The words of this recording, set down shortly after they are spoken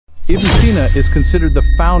Ibn Sina is considered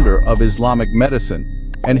the founder of Islamic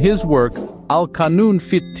medicine, and his work, Al-Qanun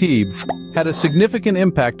fit Tib, had a significant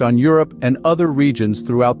impact on Europe and other regions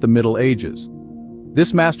throughout the Middle Ages.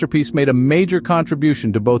 This masterpiece made a major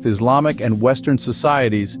contribution to both Islamic and Western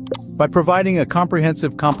societies by providing a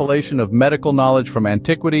comprehensive compilation of medical knowledge from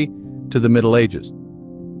antiquity to the Middle Ages.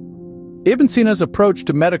 Ibn Sina's approach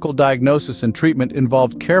to medical diagnosis and treatment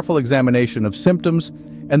involved careful examination of symptoms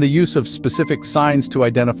and the use of specific signs to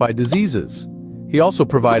identify diseases. He also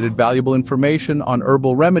provided valuable information on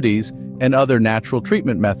herbal remedies and other natural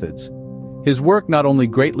treatment methods. His work not only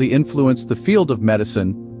greatly influenced the field of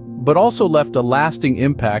medicine, but also left a lasting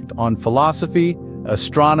impact on philosophy,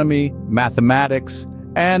 astronomy, mathematics,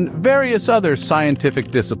 and various other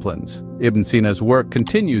scientific disciplines. Ibn Sina's work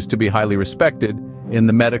continues to be highly respected in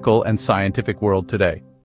the medical and scientific world today.